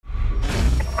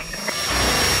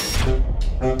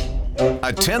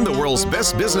Attend the world's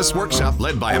best business workshop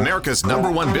led by America's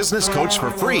 #1 business coach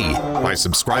for free by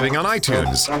subscribing on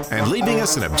iTunes and leaving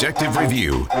us an objective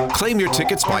review. Claim your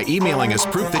tickets by emailing us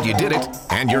proof that you did it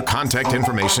and your contact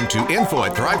information to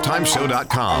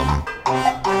info@thrivetimeshow.com.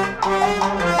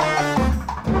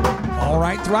 All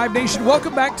right, Thrive Nation,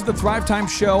 welcome back to the Thrive Time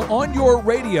Show on your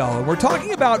radio. And we're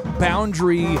talking about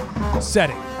boundary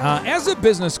setting. As a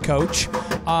business coach,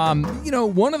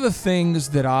 one of the things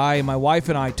that my wife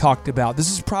and I talked about, this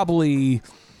is probably,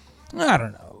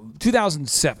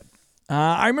 2007.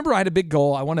 I remember I had a big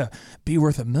goal. I want to be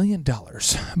worth $1 million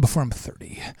before I'm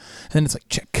 30. And then it's like,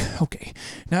 check. Okay.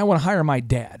 Now I want to hire my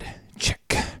dad. Check.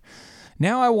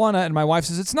 Now I want to, and my wife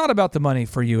says, it's not about the money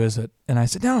for you, is it? And I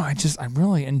said, no, I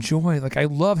really enjoy, I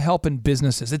love helping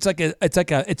businesses.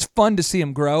 It's fun to see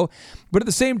them grow. But at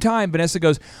the same time, Vanessa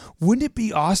goes, wouldn't it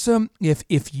be awesome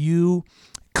if you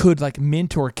could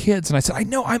mentor kids? And I said, I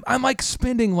know, I'm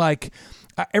spending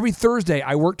every Thursday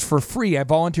I worked for free. I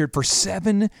volunteered for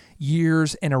 7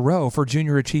 years in a row for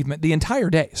junior achievement the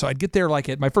entire day. So I'd get there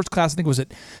at my first class, I think it was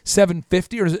at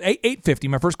 7:50 or was it 8:50?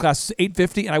 My first class was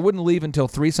 8:50 and I wouldn't leave until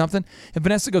 3 something. And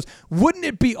Vanessa goes, wouldn't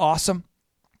it be awesome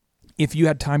if you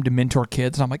had time to mentor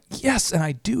kids? And I'm like, yes, and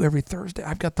I do every Thursday.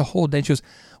 I've got the whole day. She goes,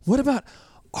 what about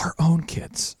our own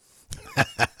kids?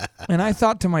 And I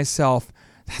thought to myself,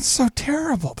 that's so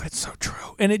terrible, but it's so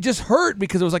true. And it just hurt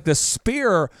because it was like the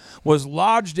spear was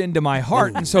lodged into my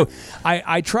heart. And so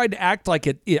I tried to act like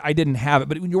I didn't have it.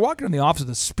 But when you're walking in the office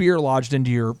with a spear lodged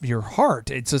into your heart,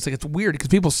 it's just it's weird because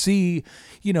people see,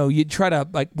 you try to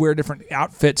wear different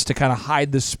outfits to kind of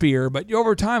hide the spear. But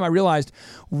over time, I realized,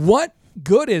 what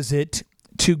good is it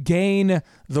to gain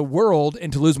the world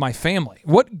and to lose my family?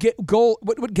 What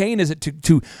gain is it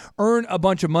to earn a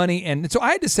bunch of money? And so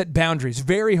I had to set boundaries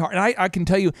very hard. And I can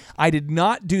tell you, I did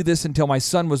not do this until my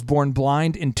son was born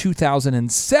blind in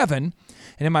 2007.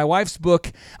 And in my wife's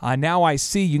book, Now I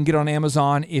See, you can get it on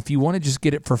Amazon. If you want to just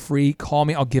get it for free, call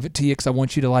me. I'll give it to you because I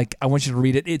want you to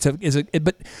read it.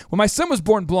 But when my son was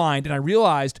born blind, and I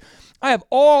realized I have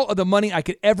all of the money I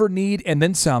could ever need and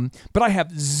then some, but I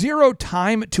have zero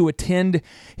time to attend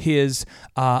his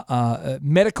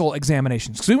medical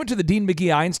examinations. Because we went to the Dean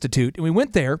McGee Eye Institute, and we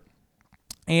went there,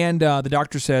 and the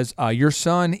doctor says, your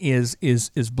son is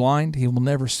blind. He will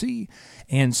never see.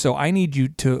 And so I need you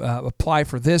to apply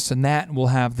for this and that, and we'll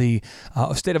have the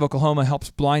state of Oklahoma helps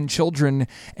blind children.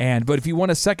 But if you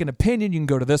want a second opinion, you can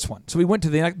go to this one. So we went to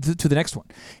the next one,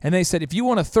 and they said, if you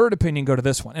want a third opinion, go to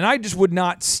this one. And I just would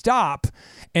not stop.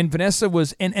 And Vanessa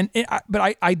was,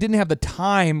 but I didn't have the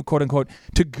time, quote unquote,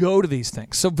 to go to these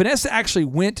things. So Vanessa actually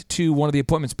went to one of the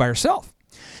appointments by herself,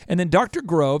 and then Dr.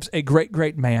 Groves, a great,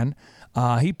 great man,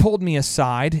 he pulled me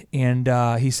aside and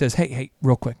he says, hey,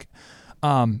 real quick.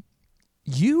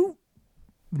 You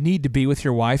need to be with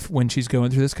your wife when she's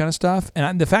going through this kind of stuff.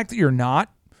 And the fact that you're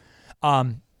not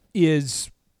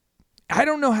is, I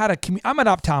don't know how to I'm an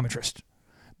optometrist,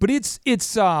 but it's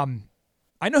I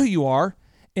know who you are,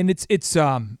 and it's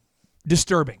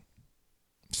disturbing.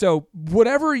 So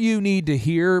whatever you need to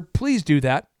hear, please do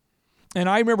that. And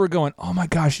I remember going, oh my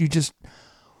gosh, you just...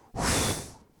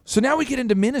 So now we get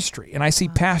into ministry, and I see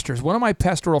pastors. One of my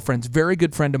pastoral friends, very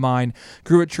good friend of mine,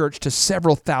 grew a church to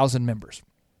several thousand members.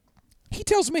 He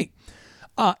tells me,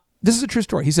 this is a true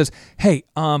story. He says, hey,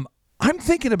 I'm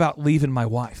thinking about leaving my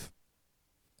wife.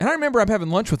 And I remember I'm having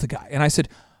lunch with the guy, and I said,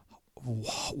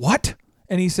 what?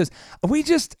 And he says, we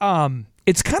just,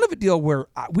 it's kind of a deal where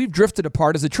we've drifted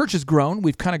apart. As the church has grown,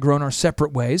 we've kind of grown our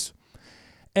separate ways.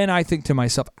 And I think to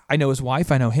myself, I know his wife,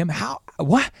 I know him. How?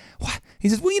 What? He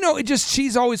says, well,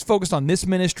 she's always focused on this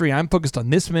ministry. I'm focused on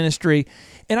this ministry.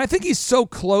 And I think he's so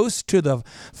close to the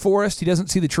forest, he doesn't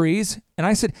see the trees. And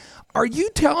I said, are you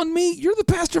telling me you're the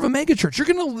pastor of a mega church? You're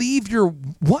going to leave your,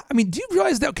 what? I mean, do you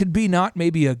realize that could be not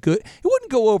maybe it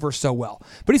wouldn't go over so well.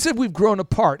 But he said, we've grown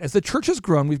apart. As the church has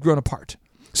grown, we've grown apart.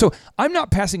 So I'm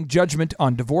not passing judgment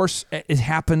on divorce. It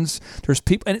happens. There's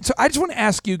people. And so I just want to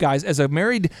ask you guys, as a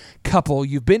married couple,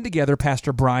 you've been together,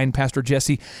 Pastor Brian, Pastor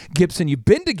Jesse Gibson, you've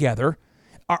been together.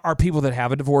 Are people that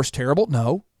have a divorce terrible?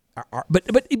 No.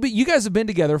 But you guys have been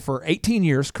together for 18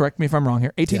 years. Correct me if I'm wrong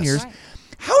here. 18 years. Right.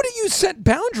 How do you set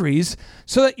boundaries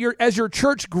so that as your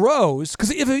church grows? Because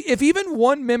if even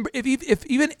one member, if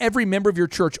even every member of your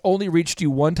church only reached you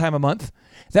one time a month,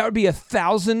 that would be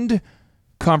 1,000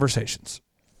 conversations.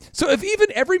 So if even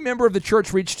every member of the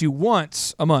church reached you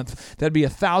once a month, that'd be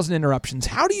 1,000 interruptions.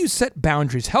 How do you set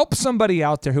boundaries? Help somebody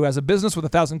out there who has a business with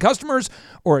 1,000 customers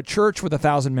or a church with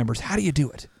 1,000 members. How do you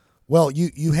do it? Well,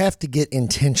 you have to get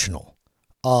intentional.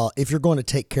 if you're going to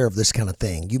take care of this kind of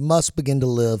thing. You must begin to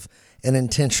live an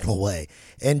intentional way.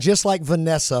 And just like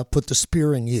Vanessa put the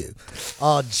spear in you,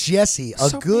 Jesse, a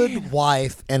good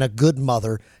wife and a good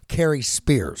mother, carry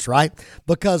spears, right?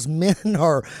 Because men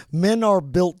are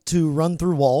built to run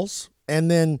through walls. And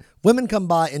then women come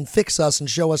by and fix us and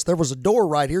show us there was a door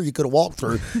right here you could have walked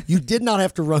through. You did not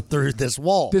have to run through this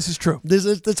wall. This is true.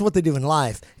 That's what they do in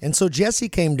life. And so Jesse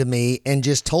came to me and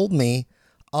just told me,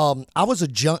 I'm kind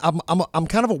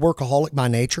of a workaholic by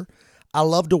nature. I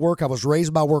love to work. I was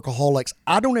raised by workaholics.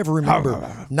 I don't ever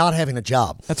remember not having a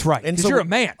job. That's right. And so you're a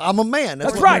man. I'm a man.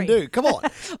 That's what right. I do. Come on.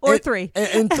 Or three.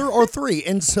 Or three.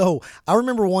 And so I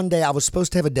remember one day I was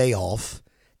supposed to have a day off,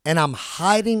 and I'm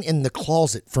hiding in the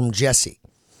closet from Jesse.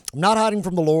 I'm not hiding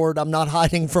from the Lord. I'm not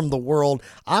hiding from the world.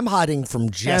 I'm hiding from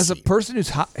Jesse. As a person who's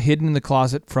hidden in the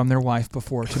closet from their wife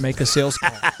before to make a sales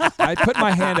call, I put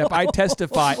my hand up. I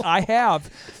testify. I have.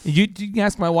 You can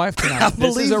ask my wife tonight.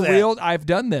 This is real. I've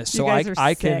done this, so you guys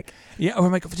I are can. sick. Yeah,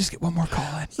 I'm like, just get one more call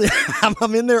in.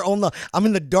 I'm in there I'm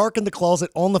in the dark in the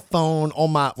closet on the phone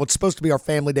on my what's supposed to be our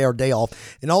family day or day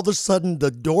off, and all of a sudden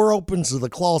the door opens to the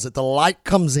closet, the light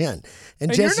comes in,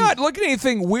 and Jesse, you're not looking at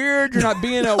anything weird. You're not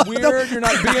being weird. You're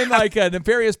not being like a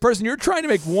nefarious person. You're trying to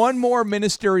make one more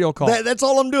ministerial call. That's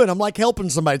all I'm doing. I'm like helping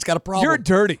somebody. It's got a problem. You're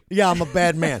dirty. Yeah, I'm a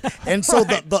bad man. And so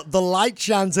the light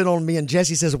shines in on me, and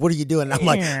Jesse says, "What are you doing?" And I'm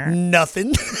like, "Nothing."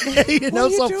 What are you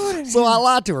doing? So I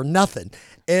lied to her, nothing.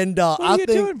 And what are you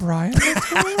doing, Brian?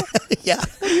 Yeah.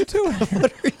 What are you doing?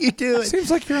 What are you doing?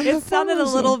 Seems like you're on the It sounded a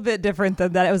little bit different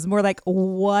than that. It was more like,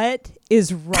 what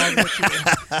is wrong with you?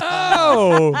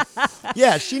 Oh.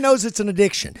 Yeah, she knows it's an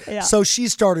addiction. Yeah. So she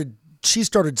started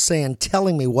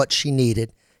telling me what she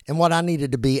needed and what I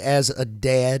needed to be as a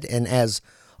dad and as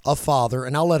a father.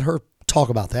 And I'll let her talk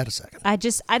about that a second. I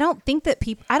don't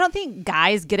think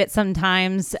guys get it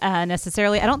sometimes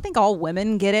necessarily. I don't think all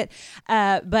women get it.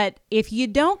 But if you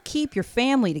don't keep your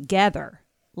family together,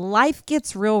 life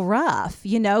gets real rough,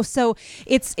 so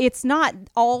it's not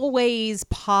always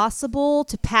possible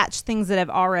to patch things that have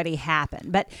already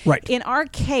happened. But right. In our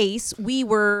case, we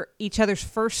were each other's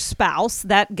first spouse.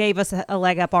 That gave us a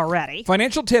leg up already.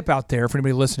 Financial tip out there for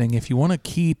anybody listening: if you want to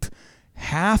keep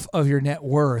half of your net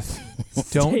worth,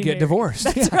 don't get divorced.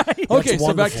 That's right. Okay,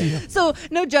 so back to you. So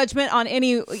no judgment on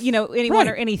anyone Right.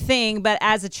 or anything, but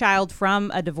as a child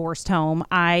from a divorced home,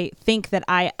 I think that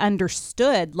I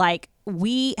understood, like,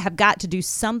 we have got to do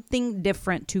something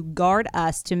different to guard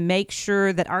us, to make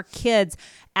sure that our kids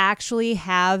actually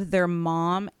have their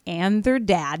mom and their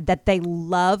dad that they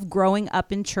love growing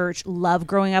up in church, love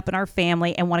growing up in our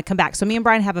family, and want to come back. So me and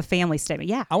Brian have a family statement.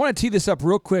 Yeah. I want to tee this up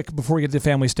real quick before we get to the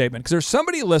family statement, because there's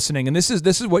somebody listening, and this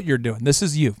is what you're doing. This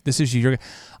is you.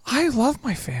 I love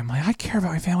my family. I care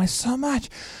about my family so much,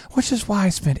 which is why I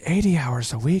spend 80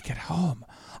 hours a week at home.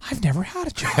 I've never had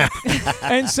a job.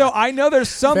 And so I know there's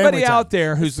somebody out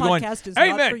there who's going,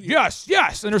 amen, yes,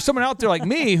 yes. And there's someone out there like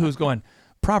me who's going,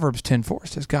 Proverbs 10:4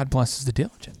 says, God blesses the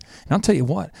diligent. And I'll tell you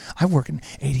what, I'm working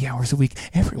 80 hours a week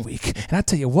every week. And I'll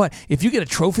tell you what, if you get a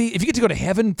trophy, if you get to go to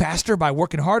heaven faster by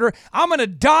working harder, I'm going to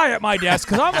die at my desk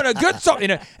because I'm going to get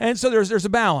something. And so there's a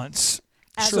balance.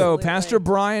 Absolutely. So Pastor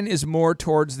Brian is more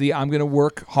towards the I'm going to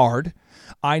work hard.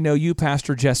 I know you,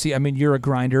 Pastor Jesse. I mean, you're a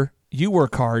grinder. You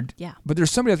work hard. Yeah. But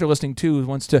there's somebody out there listening too who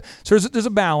wants to. So there's a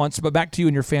balance. But back to you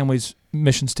and your family's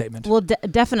mission statement. Well,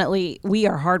 definitely, we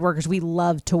are hard workers. We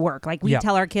love to work. Like we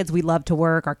tell our kids we love to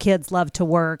work. Our kids love to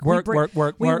work.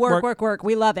 Work.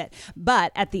 We love it.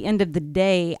 But at the end of the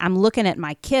day, I'm looking at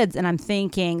my kids and I'm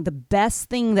thinking the best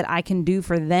thing that I can do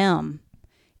for them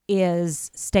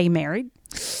is stay married.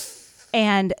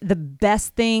 And the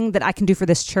best thing that I can do for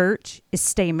this church is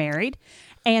stay married.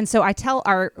 And so I tell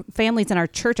our families in our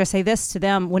church, I say this to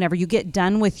them, whenever you get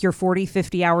done with your 40,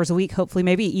 50 hours a week, hopefully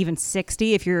maybe even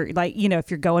 60, if you're like,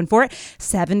 if you're going for it,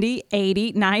 70,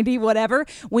 80, 90, whatever.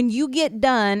 When you get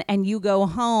done and you go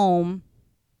home,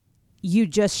 you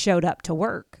just showed up to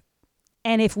work.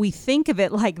 And if we think of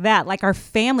it like that, like our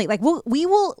family, like we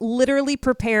will literally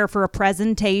prepare for a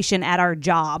presentation at our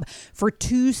job for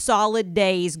 2 solid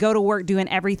days, go to work doing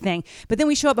everything. But then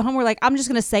we show up at home, we're like, I'm just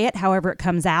going to say it however it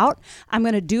comes out. I'm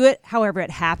going to do it however it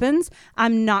happens.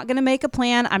 I'm not going to make a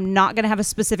plan. I'm not going to have a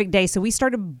specific day. So we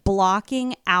started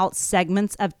blocking out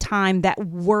segments of time that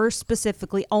were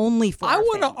specifically only for I our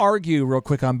want to family. argue real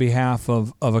quick on behalf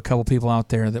of a couple people out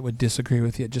there that would disagree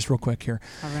with you, just real quick here.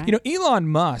 All right. Elon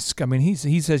Musk, I mean,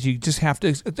 he says you just have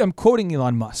to, I'm quoting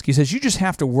Elon Musk, he says you just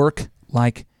have to work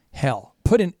like hell.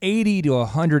 Put in 80 to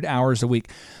 100 hours a week.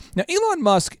 Now, Elon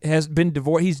Musk has been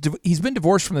divorced. He's been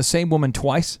divorced from the same woman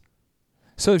twice.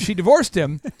 So she divorced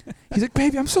him. He's like,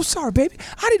 baby, I'm so sorry, baby.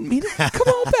 I didn't mean it. Come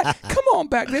on back. Come on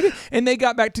back, baby. And they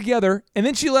got back together. And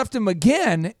then she left him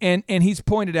again. And he's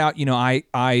pointed out,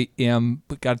 I am,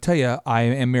 but got to tell you, I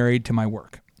am married to my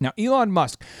work. Now, Elon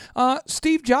Musk,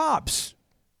 Steve Jobs,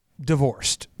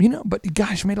 divorced, but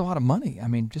gosh, made a lot of money. I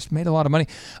mean, just made a lot of money.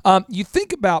 You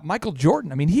think about Michael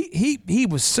Jordan. I mean, he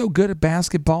was so good at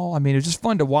basketball. I mean, it was just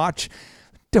fun to watch.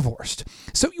 Divorced.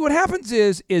 So what happens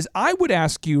is I would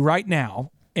ask you right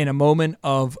now, in a moment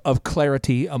of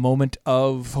clarity, a moment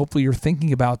of, hopefully you're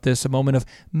thinking about this, a moment of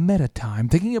meta time,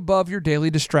 thinking above your daily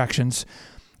distractions,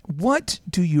 what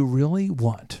do you really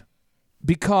want?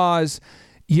 Because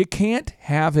you can't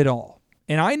have it all.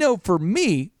 And I know for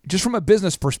me, just from a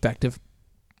business perspective,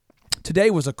 today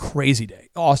was a crazy day,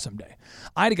 awesome day.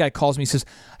 I had a guy calls me, says,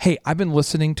 hey, I've been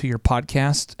listening to your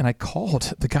podcast, and I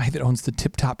called the guy that owns the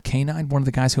Tip Top Canine, one of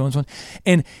the guys who owns one,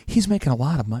 and he's making a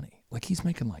lot of money. Like he's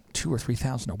making like $2,000 or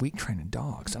 $3,000 a week training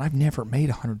dogs, and I've never made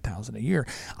 $100,000 a year.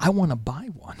 I want to buy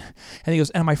one. And he goes,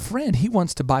 and my friend, he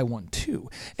wants to buy one too.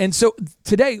 And so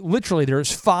today, literally, there are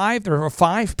five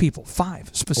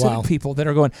specific people that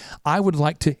are going, I would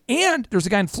like to. And there's a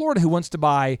guy in Florida who wants to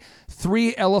buy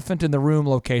 3 Elephant in the Room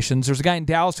locations. There's a guy in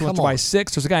Dallas who wants to buy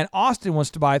 6. There's a guy in Austin who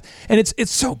wants to buy, and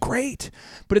it's so great.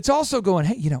 But it's also going,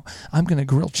 hey, I'm going to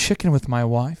grill chicken with my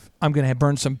wife. I'm going to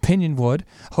burn some pinyon wood.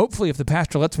 Hopefully, if the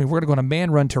pastor lets me, we're going to go on a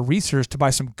man run to Reese's to buy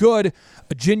some good,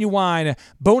 genuine,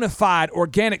 bona fide,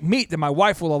 organic meat that my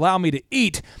wife will allow me to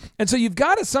eat. And so you've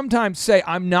got to sometimes say,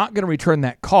 I'm not going to return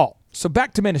that call. So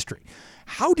back to ministry.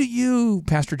 How do you,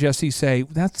 Pastor Jesse, say,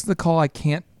 that's the call I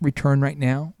can't return right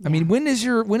now? Yeah. I mean, when is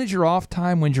your off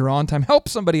time? When's your on time? Help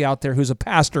somebody out there who's a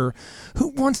pastor who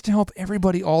wants to help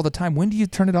everybody all the time. When do you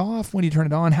turn it off? When do you turn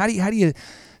it on? How do you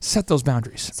set those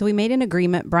boundaries? So we made an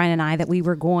agreement, Brian and I, that we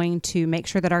were going to make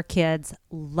sure that our kids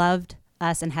loved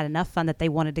us and had enough fun that they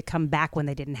wanted to come back when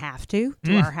they didn't have to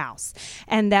our house,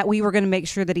 and that we were going to make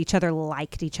sure that each other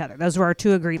liked each other. Those were our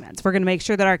 2 agreements. We're going to make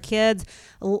sure that our kids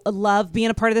love being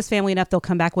a part of this family enough they'll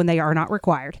come back when they are not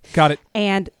required. Got it.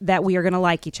 And that we are going to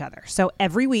like each other. So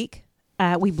every week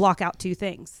we block out 2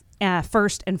 things.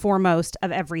 First and foremost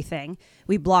of everything,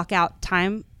 we block out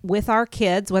time with our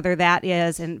kids, whether that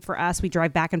is, and for us, we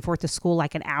drive back and forth to school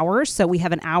like an hour. So we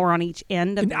have an hour on each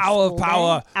end of an hour of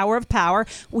power. Hour of power.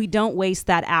 We don't waste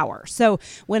that hour. So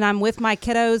when I'm with my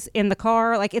kiddos in the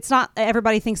car, like it's not,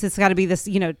 everybody thinks it's got to be this,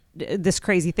 this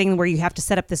crazy thing where you have to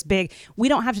set up this big. We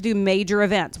don't have to do major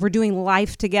events. We're doing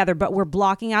life together, but we're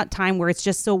blocking out time where it's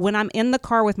just so when I'm in the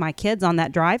car with my kids on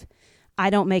that drive, I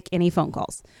don't make any phone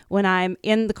calls. When I'm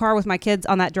in the car with my kids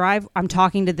on that drive, I'm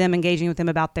talking to them, engaging with them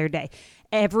about their day.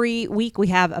 Every week we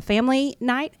have a family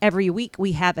night. Every week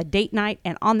we have a date night.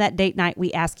 And on that date night,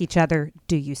 we ask each other,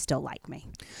 do you still like me?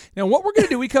 Now, what we're going to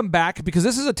do, we come back, because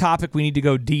this is a topic we need to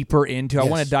go deeper into. Yes. I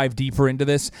want to dive deeper into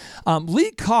this.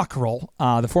 Lee Cockrell,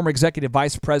 the former executive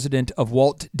vice president of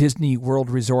Walt Disney World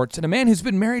Resorts, and a man who's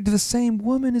been married to the same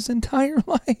woman his entire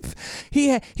life.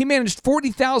 He managed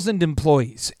 40,000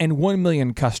 employees and 1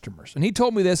 million customers. And he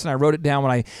told me this, and I wrote it down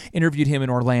when I interviewed him in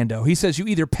Orlando. He says, you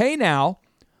either pay now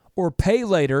or pay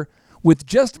later with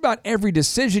just about every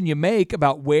decision you make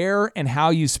about where and how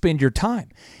you spend your time.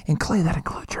 And Clay, that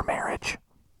includes your marriage.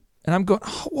 And I'm going,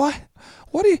 oh, what?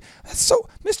 What do you, that's so,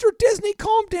 Mr. Disney,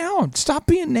 calm down. Stop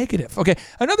being negative. Okay,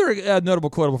 another notable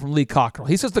quotable from Lee Cockrell.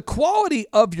 He says, the quality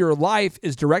of your life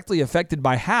is directly affected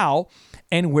by how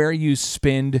and where you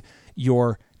spend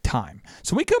your time.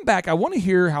 So when we come back, I want to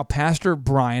hear how Pastor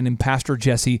Brian and Pastor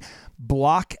Jesse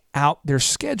block out their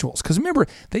schedules. Because remember,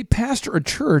 they pastor a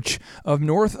church of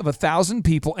north of 1,000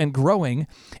 people and growing,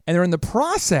 and they're in the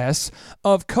process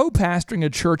of co-pastoring a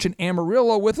church in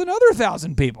Amarillo with another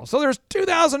 1,000 people. So there's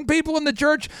 2,000 people in the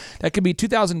church. That could be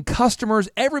 2,000 customers.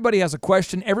 Everybody has a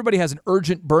question. Everybody has an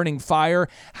urgent burning fire.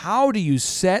 How do you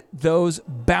set those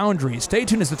boundaries? Stay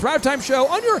tuned. It's the Thrive Time Show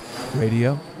on your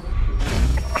radio.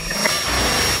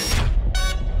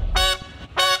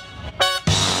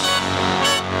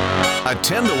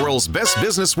 Attend the world's best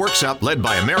business workshop led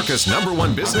by America's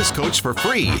 #1 business coach for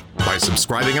free by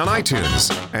subscribing on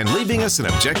iTunes and leaving us an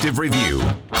objective review.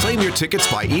 Claim your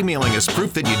tickets by emailing us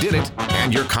proof that you did it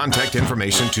and your contact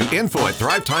information to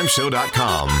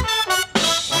info@thrivetimeshow.com.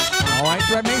 All right,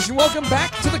 Thrive Nation, welcome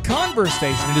back to the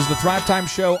Conversation. It is the Thrive Time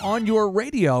Show on your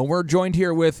radio. We're joined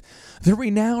here with the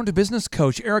renowned business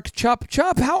coach, Eric Chupp.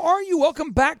 Chupp, how are you?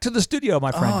 Welcome back to the studio,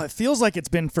 my friend. Oh, it feels like it's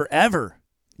been forever.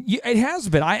 It has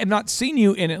been. I have not seen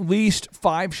you in at least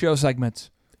 5 show segments.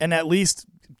 And at least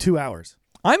 2 hours.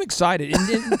 I'm excited,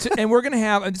 and we're going to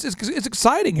have, it's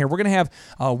exciting here. We're going to have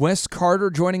Wes Carter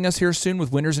joining us here soon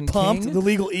with Winners and Pumped, King. the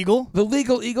Legal Eagle. The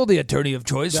Legal Eagle, the attorney of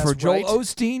choice That's for Joel right.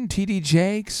 Osteen, T.D.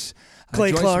 Jakes,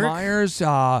 Clay Joyce Clark. Myers.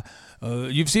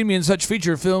 You've seen me in such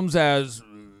feature films as...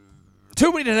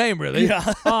 Too many to name, really.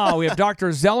 Yeah. We have Dr.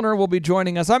 Zellner will be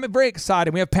joining us. I'm very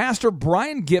excited. We have Pastor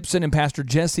Brian Gibson and Pastor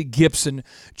Jesse Gibson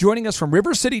joining us from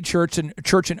River City Church in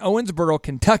Owensboro,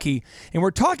 Kentucky, and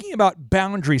we're talking about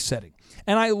boundary setting.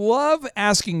 And I love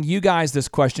asking you guys this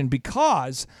question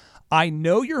because I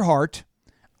know your heart.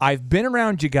 I've been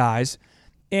around you guys,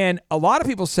 and a lot of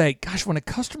people say, gosh, when a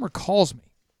customer calls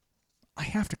me, I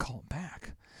have to call them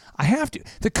back. I have to.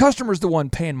 The customer's the one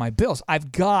paying my bills.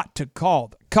 I've got to call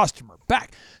the customer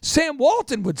back. Sam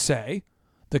Walton would say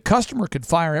the customer could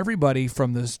fire everybody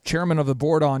from the chairman of the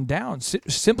board on down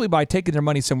simply by taking their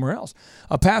money somewhere else.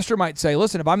 A pastor might say,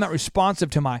 listen, if I'm not responsive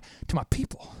to my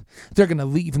people, they're going to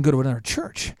leave and go to another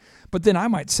church. But then I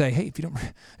might say, hey, if you're not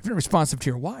responsive to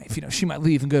your wife, she might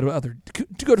leave and go to another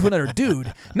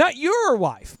dude, not your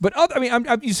wife, but other.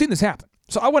 You've seen this happen.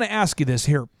 So I want to ask you this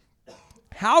here.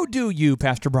 How do you,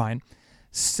 Pastor Brian,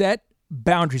 set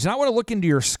boundaries? And I want to look into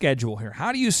your schedule here.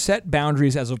 How do you set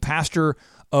boundaries as a pastor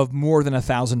of more than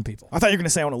 1,000 people? I thought you were going to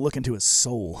say I want to look into his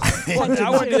soul. Well, I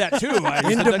want to do that too.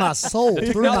 Into my soul.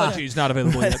 The Through my, technology is not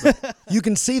available yet. But you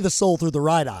can see the soul through the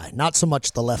right eye, not so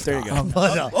much the left There eye. you go.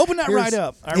 But, Open that here's- right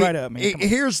up. Right up, man. Come on.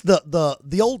 Here's the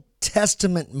Old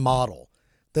Testament model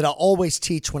that I always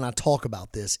teach when I talk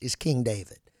about this is King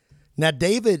David. Now,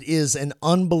 David is an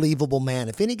unbelievable man.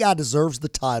 If any guy deserves the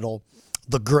title,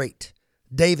 the Great,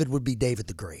 David would be David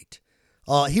the Great.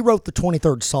 He wrote the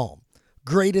 23rd Psalm,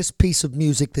 greatest piece of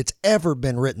music that's ever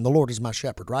been written. The Lord is my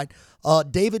shepherd, right?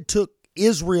 David took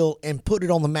Israel and put it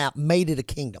on the map, made it a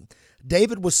kingdom.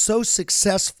 David was so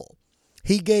successful,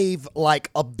 he gave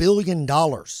like $1 billion,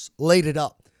 laid it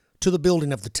up to the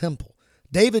building of the temple.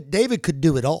 David could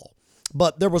do it all.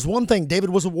 But there was one thing, David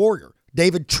was a warrior.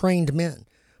 David trained men.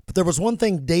 But there was one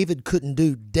thing David couldn't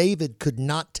do. David could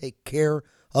not take care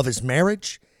of his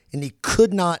marriage, and he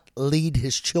could not lead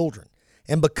his children.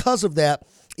 And because of that,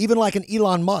 even like an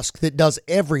Elon Musk that does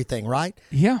everything, right?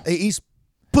 Yeah. He's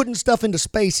putting stuff into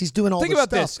space. He's doing all Think this about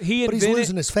stuff. this. He but he's invented-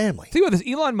 losing his family. think about this.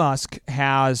 Elon Musk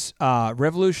has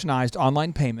revolutionized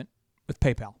online payment with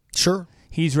PayPal. Sure.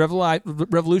 He's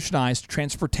revolutionized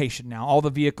transportation now. All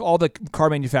the car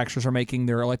manufacturers are making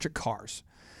their electric cars.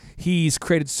 He's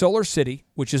created Solar City,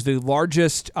 which is the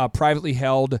largest privately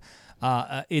held.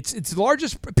 It's the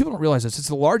largest. People don't realize this. It's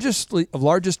the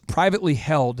largest privately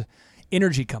held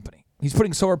energy company. He's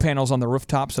putting solar panels on the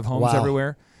rooftops of homes Wow.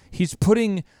 everywhere. He's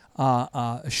putting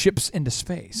ships into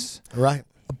space. Right.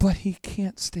 But he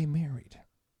can't stay married.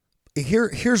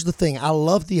 Here's the thing. I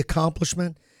love the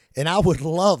accomplishment, and I would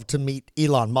love to meet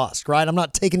Elon Musk, right? I'm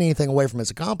not taking anything away from his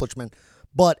accomplishment,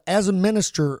 but as a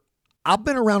minister, I've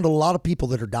been around a lot of people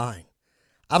that are dying.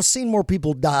 I've seen more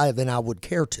people die than I would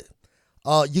care to.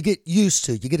 You get used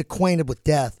to, you get acquainted with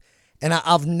death, and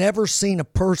I've never seen a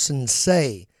person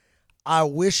say, I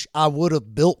wish I would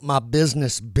have built my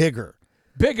business bigger.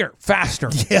 Bigger, faster.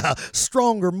 Yeah,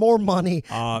 stronger, more money.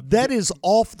 That is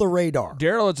off the radar.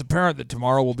 Daryl, it's apparent that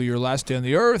tomorrow will be your last day on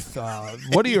the earth.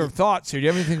 What are your thoughts here? Do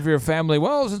you have anything for your family?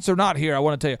 Well, since they're not here, I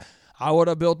want to tell you, I would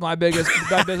have built my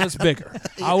business bigger.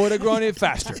 I would have grown it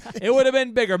faster. It would have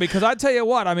been bigger because I tell you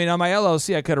what, on my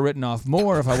LLC, I could have written off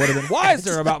more if I would have been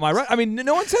wiser about my.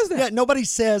 No one says that. Yeah, nobody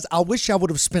says, I wish I would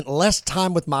have spent less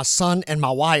time with my son and my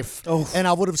wife, and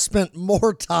I would have spent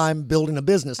more time building a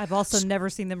business. I've also never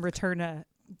seen them return a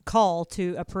call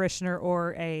to a parishioner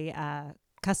or a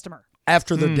customer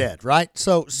After they're dead, right?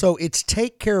 So it's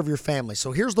take care of your family.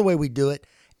 So here's the way we do it.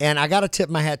 And I got to tip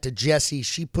my hat to Jessie.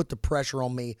 She put the pressure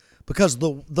on me because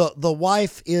the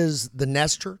wife is the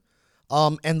nester.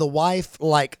 And the wife,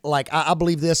 I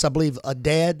believe this. I believe a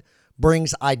dad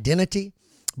brings identity,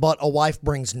 but a wife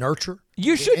brings nurture.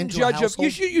 You shouldn't into a judge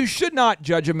household. you should not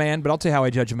judge a man, but I'll tell you how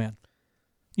I judge a man.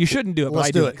 You shouldn't do it, but Let's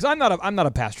I do do it. it because I'm not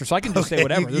a pastor, so I can just say Okay,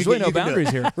 whatever. you There's really no can do it. boundaries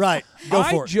here. Right. Go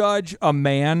for I it. judge a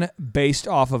man based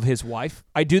off of his wife.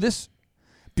 I do this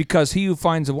because he who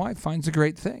finds a wife finds a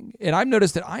great thing. And I've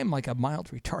noticed that I'm like a mild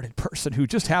retarded person who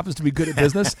just happens to be good at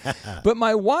business. But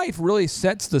my wife really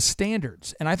sets the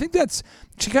standards. And I think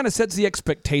she kind of sets the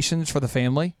expectations for the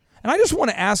family. And I just want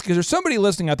to ask, is there somebody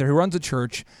listening out there who runs a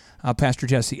church, Pastor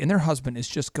Jesse, and their husband is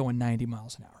just going 90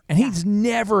 miles an hour, and he's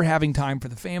never having time for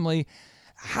the family?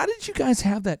 How did you guys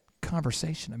have that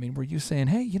conversation? Were you saying,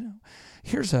 hey,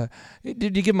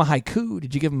 did you give him a haiku?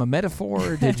 Did you give him a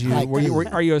metaphor? Did you,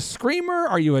 are you a screamer?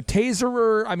 Are you a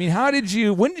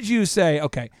taserer? When did you say,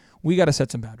 okay, we got to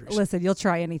set some boundaries. Listen, you'll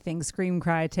try anything. Scream,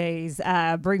 cry,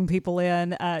 tase, bring people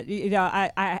in.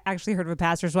 I actually heard of a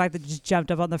pastor's wife that just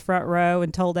jumped up on the front row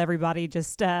and told everybody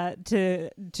just to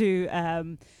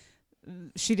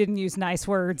she didn't use nice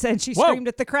words, and she screamed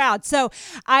at the crowd. So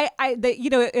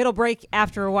it'll break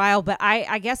after a while, but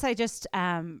I guess I just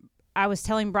I was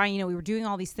telling Brian, we were doing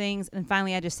all these things, and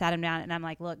finally I just sat him down and I'm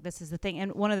like, look, this is the thing.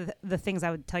 And one of the things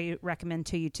I would recommend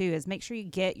to you too is make sure you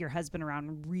get your husband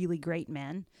around really great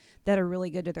men that are really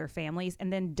good to their families,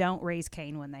 and then don't raise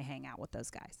Cain when they hang out with those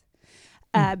guys.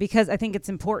 Because I think it's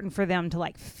important for them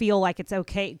to feel like it's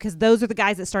okay, because those are the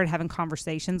guys that started having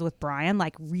conversations with Brian,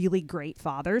 like really great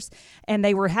fathers, and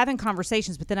they were having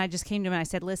conversations. But then I just came to him and I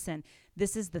said, listen,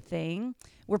 this is the thing.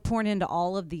 We're pouring into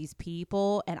all of these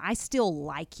people, and I still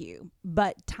like you,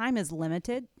 but time is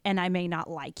limited, and I may not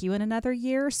like you in another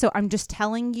year. So I'm just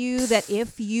telling you that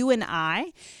if you and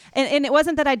I, and it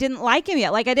wasn't that I didn't like him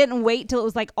yet. Like, I didn't wait till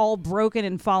it was all broken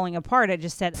and falling apart. I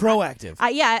just said proactive.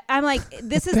 I'm like,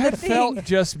 this is that the thing. Felt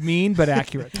just mean, but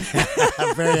accurate.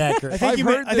 Very accurate. I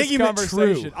think you meant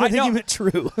true. I think you meant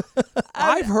true.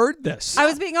 I've heard this. I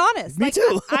was being honest. Me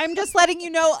too. I'm just letting you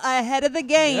know ahead of the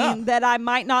game that I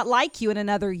might not like you in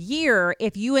another year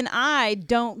if you and I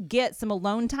don't get some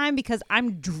alone time, because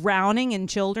I'm drowning in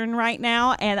children right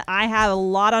now and I have a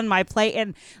lot on my plate.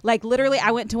 And literally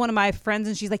I went to one of my friends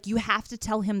and she's like, you have to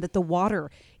tell him that the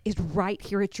water is right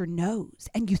here at your nose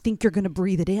and you think you're going to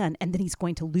breathe it in, and then he's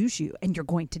going to lose you and you're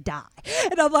going to die.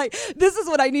 And I'm like, this is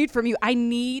what I need from you. I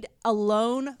need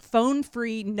alone, phone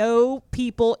free, no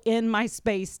people in my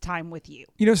space time with you.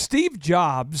 Steve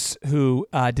Jobs, who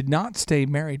did not stay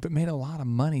married but made a lot of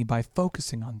money by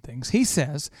focusing on things, he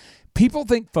says people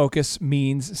think focus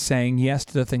means saying yes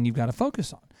to the thing you've got to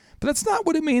focus on. But that's not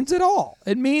what it means at all.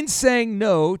 It means saying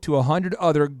no to 100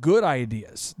 other good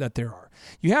ideas that there are.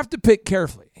 You have to pick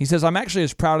carefully. He says, I'm actually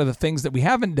as proud of the things that we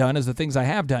haven't done as the things I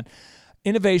have done.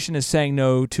 Innovation is saying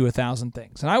no to 1,000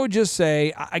 things. And I would just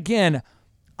say, again,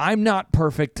 I'm not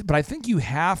perfect, but I think you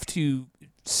have to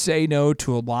say no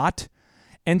to a lot.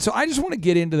 And so I just want to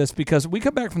get into this because we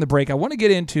come back from the break. I want to get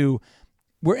into,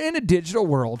 we're in a digital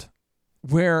world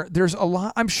where there's a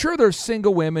lot. I'm sure there's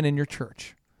single women in your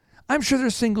church. I'm sure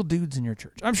there's single dudes in your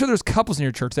church. I'm sure there's couples in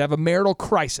your church that have a marital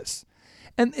crisis.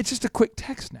 And it's just a quick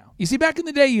text now. You see, back in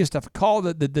the day, you used to have to call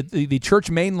the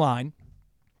church main line,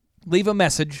 leave a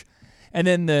message, and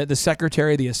then the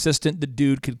secretary, the assistant, the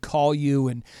dude could call you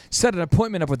and set an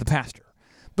appointment up with the pastor.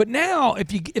 But now,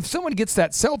 if someone gets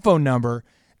that cell phone number,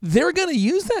 they're going to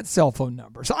use that cell phone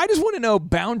number. So I just want to know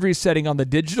boundary setting on the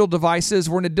digital devices.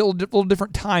 We're in a little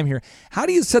different time here. How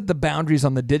do you set the boundaries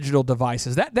on the digital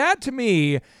devices? That to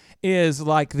me is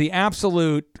like the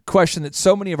absolute question that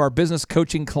so many of our business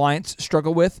coaching clients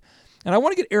struggle with. And I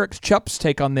want to get Eric Chupp's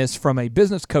take on this from a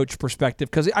business coach perspective,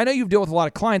 because I know you've dealt with a lot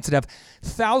of clients that have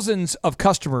thousands of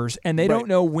customers and they don't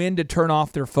know when to turn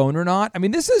off their phone or not. I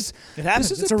mean, it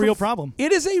happens. It's a real problem.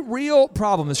 It is a real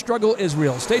problem. The struggle is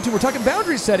real. Stay tuned. We're talking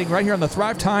boundary setting right here on the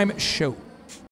Thrive Time Show.